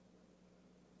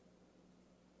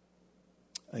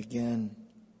 Again,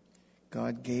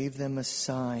 God gave them a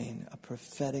sign, a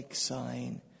prophetic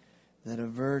sign, that a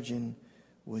virgin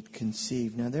would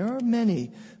conceive. Now, there are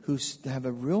many who have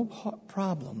a real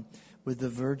problem with the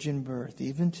virgin birth,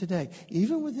 even today,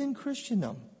 even within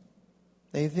Christendom.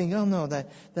 They think, oh no,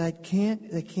 that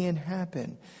can't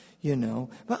happen, you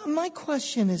know. But my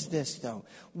question is this, though: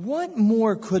 what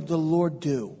more could the Lord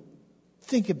do?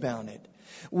 Think about it.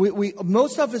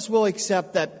 Most of us will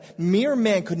accept that mere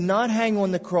man could not hang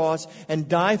on the cross and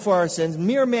die for our sins.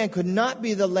 Mere man could not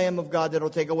be the Lamb of God that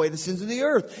will take away the sins of the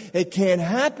earth. It can't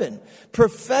happen.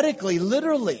 Prophetically,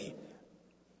 literally.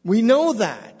 We know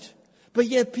that. But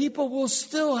yet people will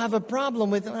still have a problem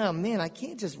with, oh man, I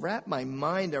can't just wrap my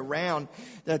mind around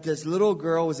that this little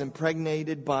girl was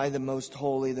impregnated by the Most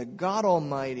Holy, the God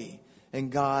Almighty,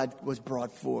 and God was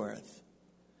brought forth.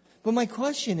 But my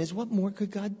question is, what more could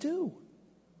God do?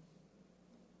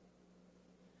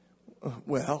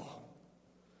 Well,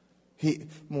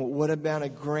 what about a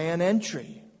grand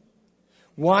entry?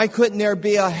 Why couldn't there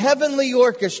be a heavenly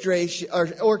orchestrator,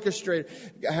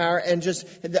 and just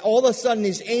all of a sudden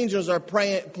these angels are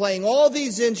playing all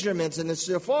these instruments, and the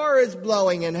shofar is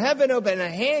blowing, and heaven open, and a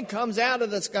hand comes out of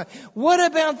the sky? What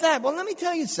about that? Well, let me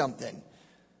tell you something.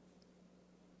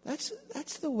 That's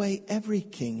the way every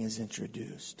king is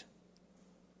introduced.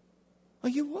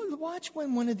 Well, you watch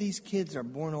when one of these kids are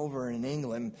born over in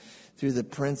England through the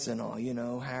prince and all, you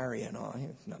know, Harry and all.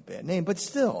 It's not a bad name, but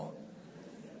still.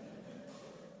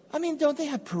 I mean, don't they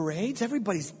have parades?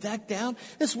 Everybody's decked out.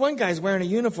 This one guy's wearing a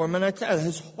uniform, and I tell you,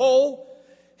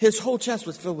 his whole chest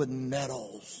was filled with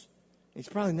medals. He's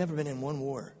probably never been in one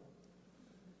war.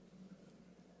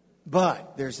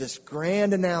 But there's this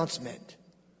grand announcement.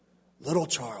 Little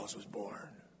Charles was born.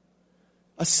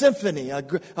 A symphony,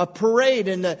 a parade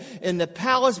in the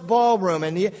palace ballroom,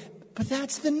 but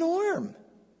that's the norm.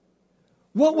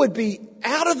 What would be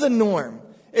out of the norm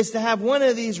is to have one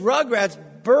of these rugrats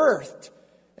birthed,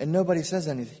 and nobody says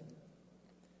anything.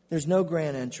 There's no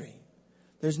grand entry.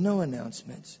 There's no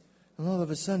announcements. And all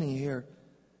of a sudden you hear,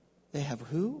 they have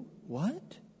who?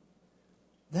 What?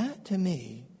 That to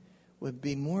me would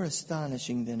be more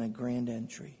astonishing than a grand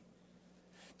entry.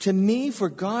 To me, for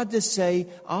God to say,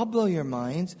 I'll blow your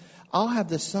minds, I'll have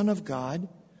the Son of God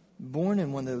born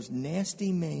in one of those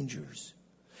nasty mangers.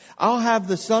 I'll have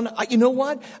the son, you know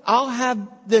what? I'll have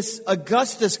this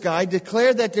Augustus guy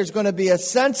declare that there's going to be a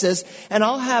census, and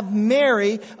I'll have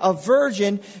Mary, a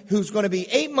virgin who's going to be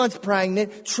 8 months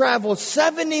pregnant, travel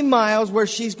 70 miles where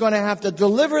she's going to have to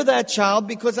deliver that child,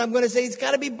 because I'm going to say he's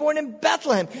got to be born in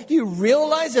Bethlehem. Do you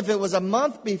realize if it was a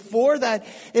month before that,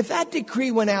 if that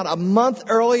decree went out a month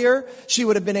earlier, she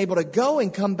would have been able to go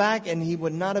and come back, and he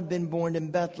would not have been born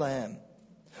in Bethlehem.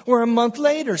 Or a month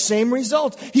later, same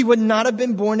result. He would not have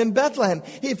been born in Bethlehem.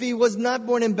 If he was not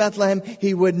born in Bethlehem,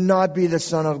 he would not be the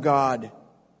Son of God.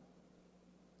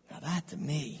 Now that to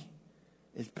me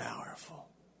is powerful.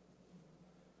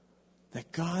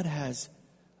 That God has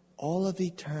all of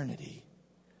eternity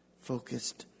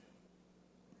focused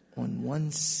on 1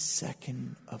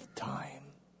 second of time.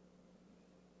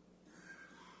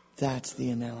 That's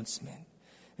the announcement.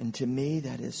 And to me,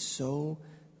 that is so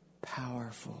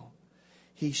powerful.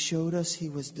 He showed us he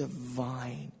was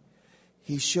divine.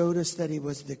 He showed us that he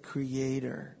was the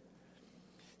creator.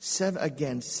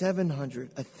 Again, 700,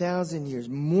 1,000 years,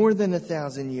 more than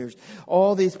 1,000 years.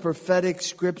 All these prophetic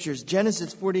scriptures.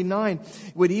 Genesis 49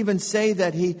 would even say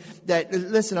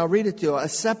listen, I'll read it to you. A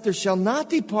scepter shall not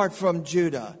depart from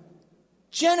Judah.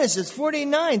 Genesis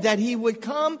 49, that he would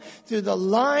come through the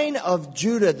line of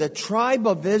Judah, the tribe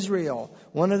of Israel,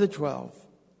 one of the 12.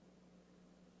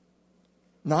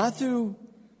 Not through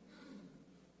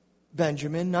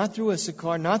Benjamin, not through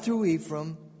Issachar, not through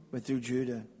Ephraim, but through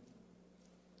Judah.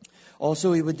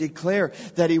 Also, he would declare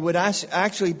that he would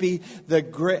actually be the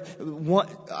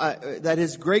that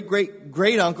his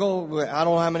great uncle, I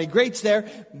don't know how many greats there,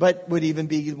 but would even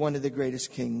be one of the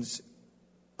greatest kings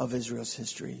of Israel's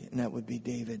history, and that would be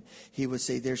David. He would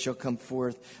say, there shall come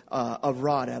forth a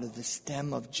rod out of the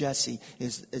stem of Jesse,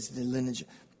 is the lineage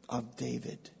of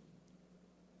David.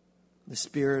 The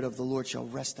Spirit of the Lord shall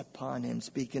rest upon him,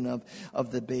 speaking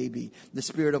of the baby. The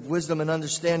Spirit of wisdom and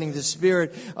understanding, the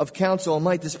Spirit of counsel and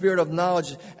might, the Spirit of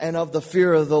knowledge and of the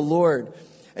fear of the Lord.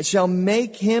 It shall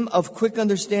make him of quick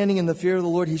understanding in the fear of the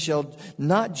Lord. He shall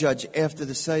not judge after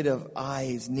the sight of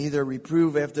eyes, neither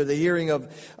reprove after the hearing of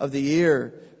the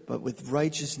ear. But with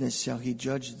righteousness shall he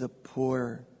judge the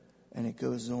poor. And it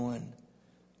goes on,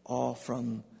 all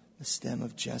from the stem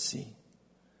of Jesse.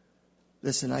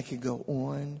 Listen, I could go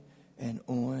on and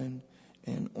on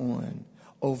and on.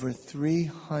 Over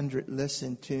 300,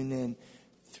 listen, tune in,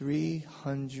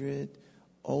 300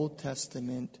 Old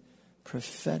Testament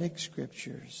prophetic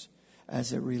scriptures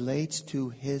as it relates to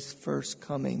his first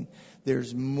coming.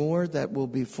 There's more that will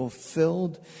be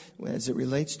fulfilled as it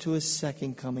relates to his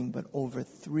second coming, but over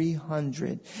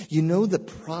 300. You know the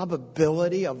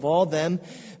probability of all them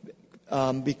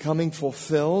becoming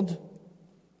fulfilled?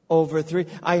 Over 3.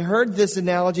 I heard this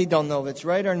analogy, don't know if it's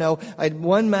right or no.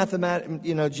 One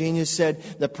genius said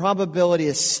the probability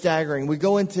is staggering. We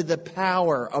go into the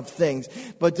power of things.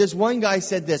 But this one guy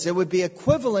said this, it would be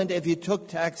equivalent if you took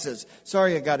Texas.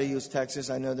 Sorry, I got to use Texas.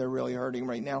 I know they're really hurting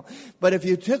right now. But if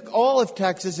you took all of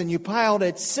Texas and you piled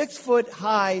it 6 foot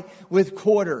high with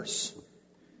quarters,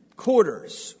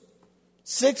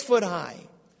 6 foot high,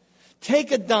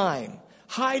 take a dime,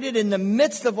 hide it in the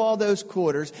midst of all those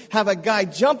quarters, have a guy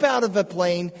jump out of a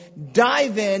plane,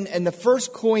 dive in, and the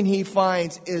first coin he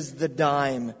finds is the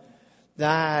dime.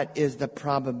 That is the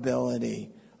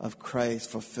probability of Christ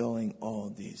fulfilling all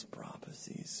these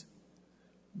prophecies.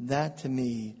 That, to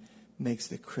me, makes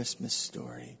the Christmas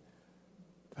story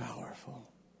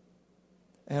powerful.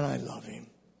 And I love him.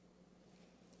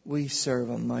 We serve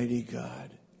a mighty God.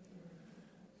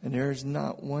 And there is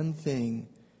not one thing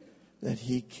that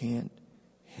he can't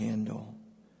handle.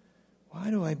 Why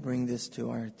do I bring this to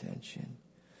our attention?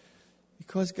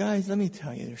 Because, guys, let me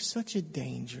tell you, there's such a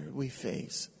danger we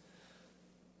face,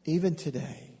 even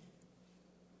today.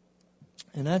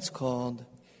 And that's called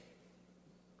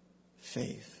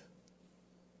faith.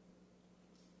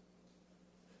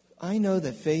 I know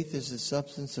that faith is the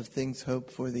substance of things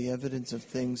hoped for, the evidence of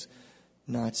things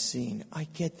not seen. I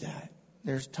get that.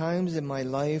 There's times in my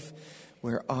life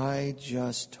where I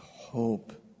just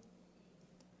hope.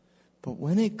 But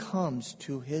when it comes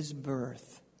to his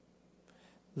birth,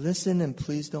 listen and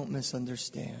please don't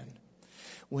misunderstand.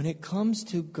 When it comes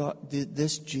to God,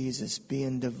 this Jesus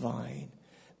being divine,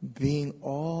 being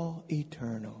all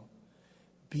eternal,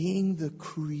 being the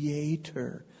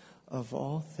creator of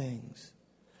all things,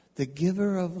 the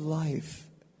giver of life,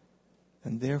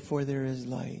 and therefore there is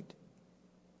light,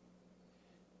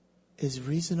 is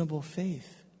reasonable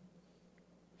faith.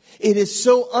 It is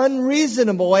so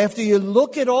unreasonable after you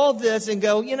look at all this and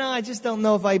go, I just don't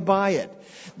know if I buy it.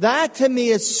 That to me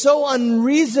is so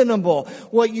unreasonable.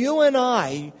 What you and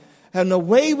I, and the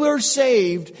way we're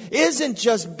saved, isn't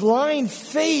just blind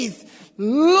faith.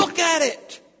 Look at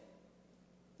it.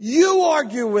 You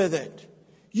argue with it.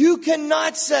 You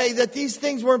cannot say that these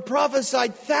things weren't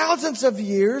prophesied thousands of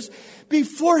years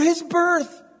before his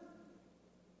birth.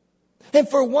 And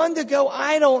for one to go,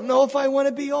 I don't know if I want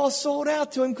to be all sold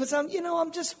out to him because I'm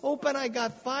just hoping I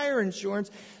got fire insurance.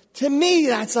 To me,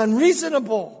 that's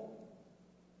unreasonable.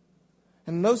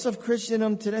 And most of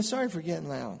Christendom today, sorry for getting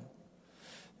loud,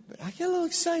 but I get a little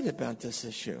excited about this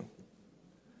issue.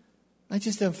 I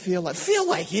just don't feel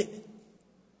like it.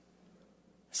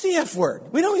 It's the F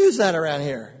word. We don't use that around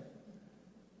here.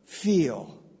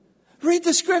 Feel. Read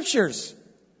the scriptures.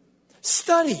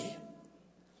 Study.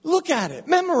 Look at it.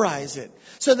 Memorize it.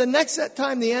 So the next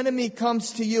time the enemy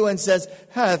comes to you and says,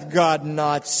 hath God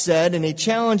not said? And he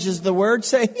challenges the word,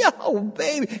 say, yo,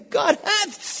 baby, God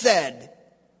hath said.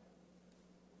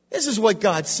 This is what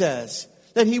God says.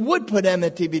 That he would put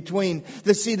enmity between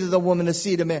the seed of the woman and the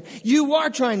seed of man. You are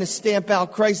trying to stamp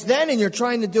out Christ then, and you're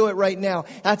trying to do it right now.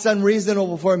 That's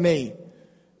unreasonable for me.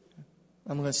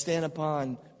 I'm going to stand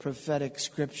upon prophetic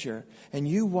scripture. And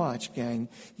you watch, gang.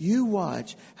 You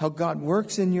watch how God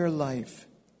works in your life.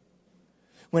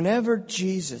 Whenever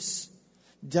Jesus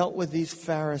dealt with these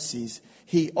Pharisees,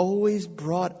 he always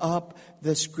brought up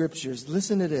the scriptures.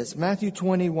 Listen to this. Matthew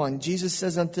 21, Jesus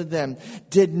says unto them,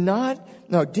 did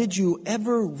you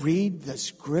ever read the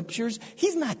scriptures?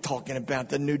 He's not talking about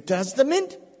the New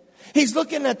Testament. He's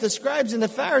looking at the scribes and the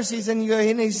Pharisees and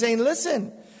he's saying,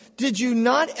 listen, did you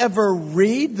not ever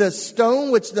read the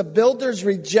stone which the builders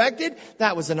rejected?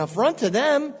 That was an affront to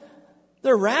them.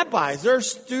 They're rabbis. They're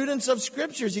students of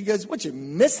scriptures. He goes, what, you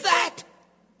missed that?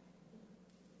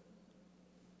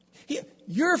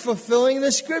 You're fulfilling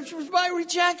the scriptures by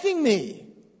rejecting me.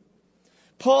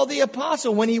 Paul the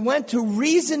apostle, when he went to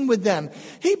reason with them,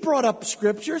 he brought up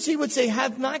scriptures. He would say,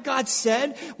 hath not God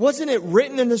said? Wasn't it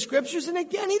written in the scriptures? And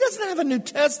again, he doesn't have a New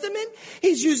Testament.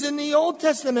 He's using the Old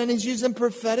Testament. He's using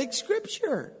prophetic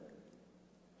scripture.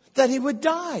 That he would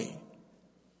die.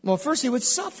 Well, first he would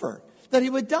suffer. That he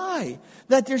would die.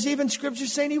 That there's even scripture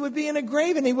saying he would be in a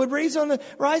grave and he would rise on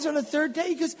the third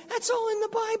day. Because that's all in the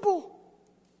Bible.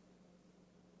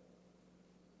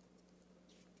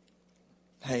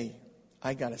 Hey,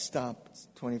 I got to stop. It's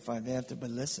 25 after, but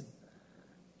listen.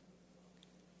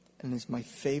 And it's my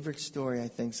favorite story, I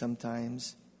think,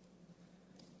 sometimes.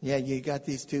 Yeah, you got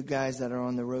these two guys that are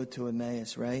on the road to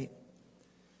Emmaus, right?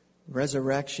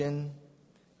 Resurrection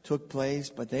took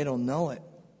place, but they don't know it.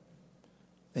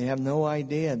 They have no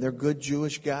idea. They're good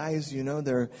Jewish guys, you know.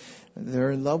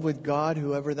 They're in love with God,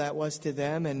 whoever that was to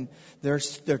them, and they're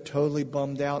totally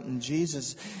bummed out. And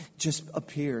Jesus just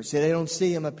appears. They don't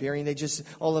see him appearing. They just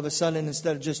all of a sudden,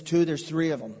 instead of just two, there's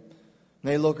three of them.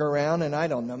 And they look around, and I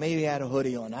don't know. Maybe he had a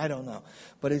hoodie on. I don't know.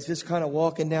 But he's just kind of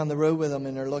walking down the road with them,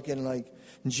 and they're looking like.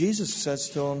 And Jesus says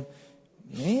to him,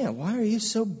 "Man, why are you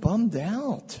so bummed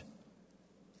out?"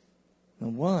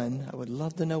 And one, I would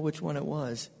love to know which one it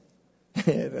was.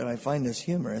 And I find this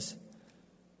humorous.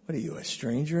 What are you, a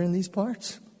stranger in these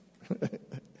parts?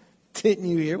 Didn't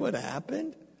you hear what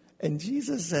happened? And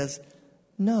Jesus says,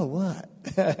 no, what?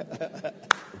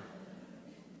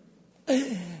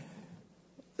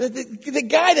 The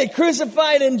guy they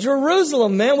crucified in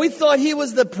Jerusalem, man, we thought he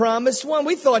was the promised one.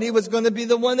 We thought he was going to be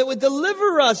the one that would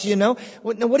deliver us, you know.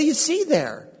 Now, what do you see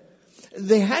there?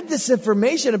 They had this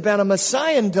information about a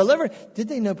Messiah and deliver. Did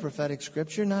they know prophetic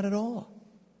scripture? Not at all.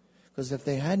 Because if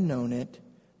they had known it,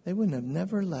 they wouldn't have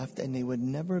never left and they would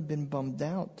never have been bummed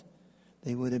out.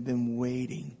 They would have been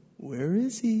waiting. Where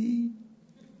is he?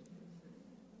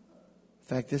 In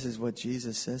fact, this is what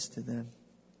Jesus says to them.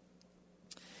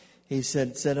 He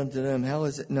said unto them, how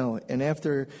is it? No. And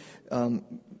after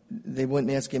they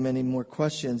wouldn't ask him any more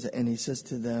questions, and he says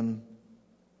to them,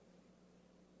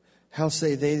 how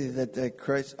say they that the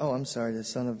Christ, the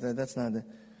Son of the, that's not the,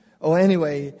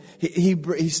 anyway,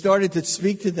 he started to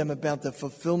speak to them about the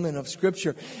fulfillment of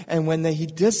Scripture. And when he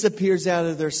disappears out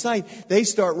of their sight, they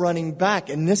start running back.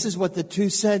 And this is what the two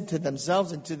said to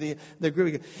themselves and to the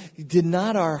group. Did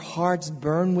not our hearts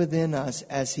burn within us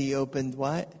as he opened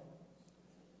what?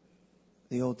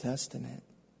 The Old Testament.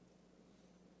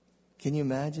 Can you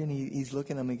imagine? He's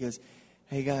looking at them and he goes,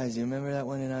 hey guys, you remember that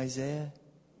one in Isaiah?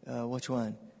 Which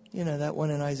one? You know, that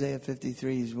one in Isaiah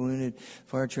 53, he's wounded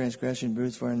for our transgression,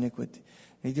 bruised for our iniquity.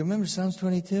 Do you remember Psalms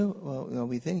 22? Well,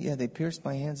 we think, they pierced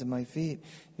my hands and my feet.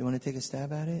 You want to take a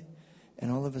stab at it? And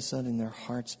all of a sudden, their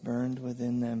hearts burned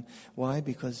within them. Why?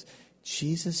 Because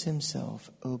Jesus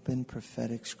himself opened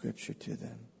prophetic scripture to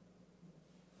them.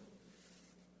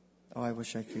 Oh, I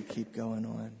wish I could keep going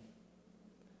on.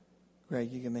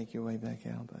 Greg, you can make your way back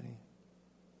out, buddy.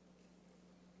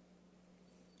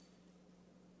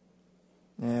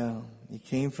 Yeah, he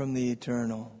came from the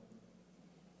eternal.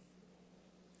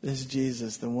 This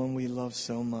Jesus, the one we love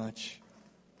so much.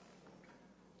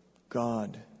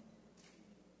 God.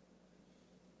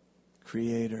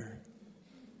 Creator.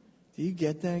 Do you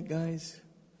get that, guys?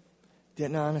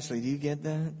 No, honestly, do you get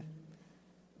that?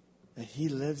 That he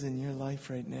lives in your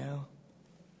life right now?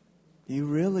 Do you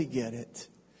really get it?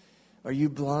 Are you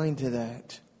blind to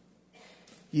that?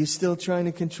 You still trying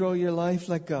to control your life?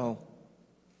 Let go.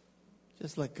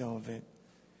 Just let go of it.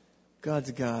 God's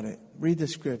got it. Read the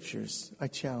scriptures. I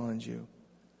challenge you.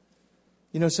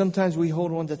 You know, sometimes we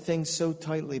hold on to things so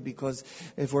tightly because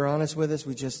if we're honest with us,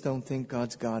 we just don't think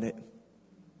God's got it.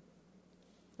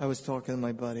 I was talking to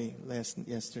my buddy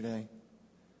yesterday.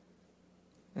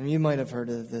 And you might have heard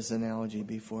of this analogy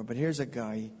before, but here's a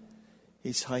guy.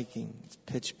 He's hiking. It's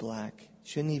pitch black.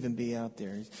 Shouldn't even be out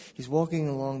there. He's walking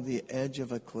along the edge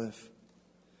of a cliff.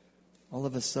 All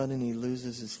of a sudden, he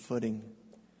loses his footing.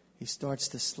 He starts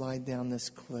to slide down this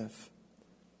cliff.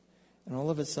 And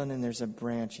all of a sudden, there's a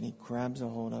branch, and he grabs a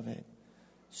hold of it.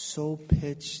 So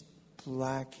pitch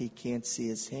black, he can't see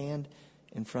his hand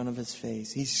in front of his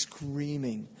face. He's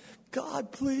screaming,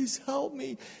 God, please help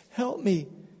me, help me.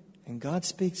 And God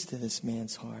speaks to this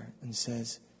man's heart and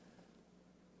says,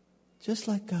 just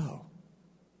let go.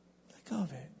 Let go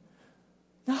of it.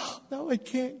 No, I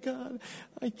can't, God.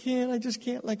 I can't. I just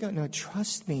can't let go. No,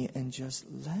 trust me and just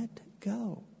let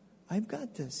go. I've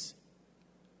got this.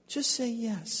 Just say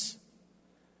yes.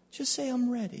 Just say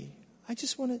I'm ready. I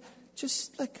just want to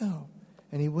just let go.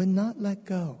 And he would not let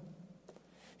go.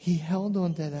 He held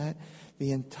on to that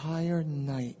the entire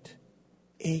night,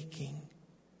 aching,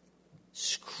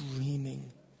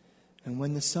 screaming. And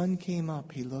when the sun came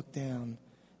up, he looked down,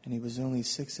 and he was only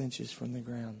 6 inches from the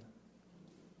ground.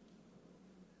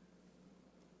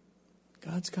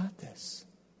 God's got this.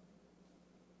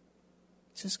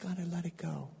 Just got to let it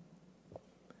go.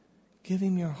 Give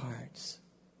him your hearts.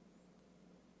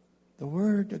 The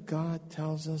Word of God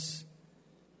tells us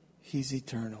he's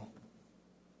eternal.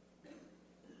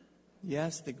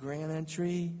 Yes, the grand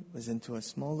entry was into a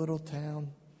small little town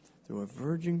through a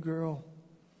virgin girl,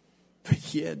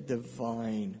 but yet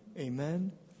divine.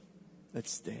 Amen?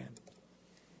 Let's stand.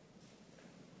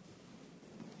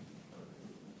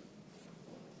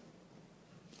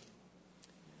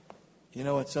 You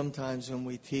know what? Sometimes when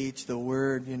we teach the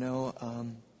Word,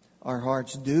 our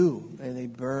hearts do, and they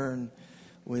burn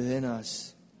within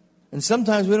us. And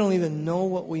sometimes we don't even know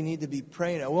what we need to be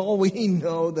praying at. Well, we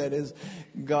know that is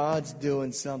God's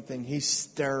doing something. He's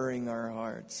stirring our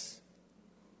hearts.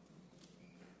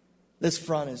 This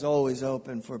front is always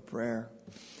open for prayer.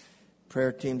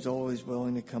 Prayer team's always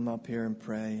willing to come up here and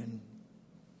pray. And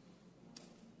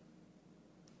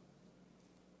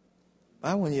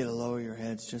I want you to lower your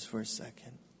heads just for a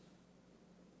second.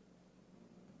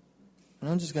 And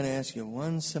I'm just going to ask you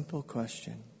one simple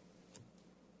question.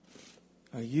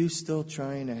 Are you still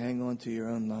trying to hang on to your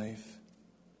own life?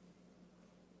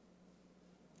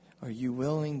 Are you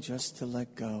willing just to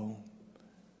let go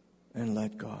and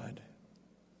let God?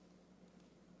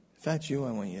 If that's you,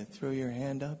 I want you to throw your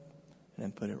hand up and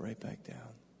then put it right back down.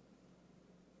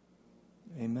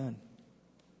 Amen.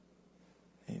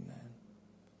 Amen.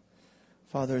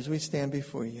 Father, as we stand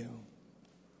before you,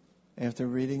 after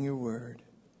reading your word,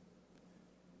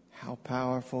 how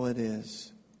powerful it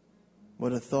is,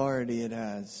 what authority it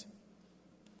has.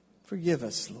 Forgive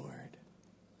us, Lord.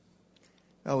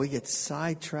 Oh, we get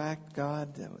sidetracked,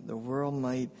 God. The world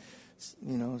might,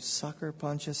 sucker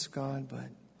punch us, God. But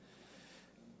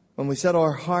when we set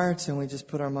our hearts and we just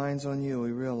put our minds on you,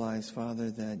 we realize, Father,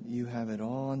 that you have it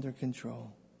all under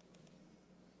control.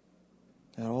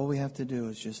 That all we have to do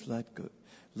is just let go.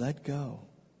 Let go.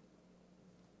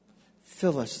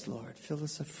 Fill us, Lord. Fill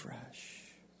us afresh.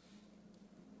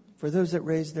 For those that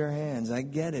raise their hands, I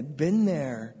get it. Been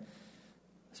there.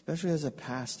 Especially as a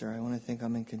pastor, I want to think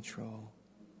I'm in control.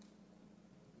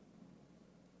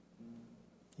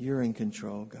 You're in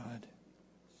control, God.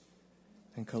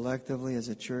 And collectively as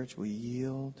a church, we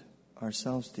yield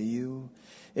ourselves to you.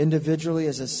 Individually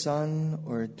as a son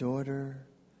or a daughter,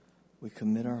 we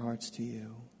commit our hearts to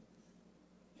you.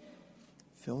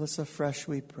 Fill us afresh,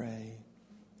 we pray.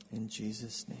 In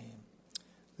Jesus' name.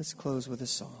 Let's close with a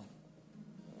song.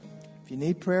 If you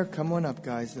need prayer, come on up,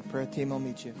 guys. The prayer team will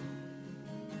meet you.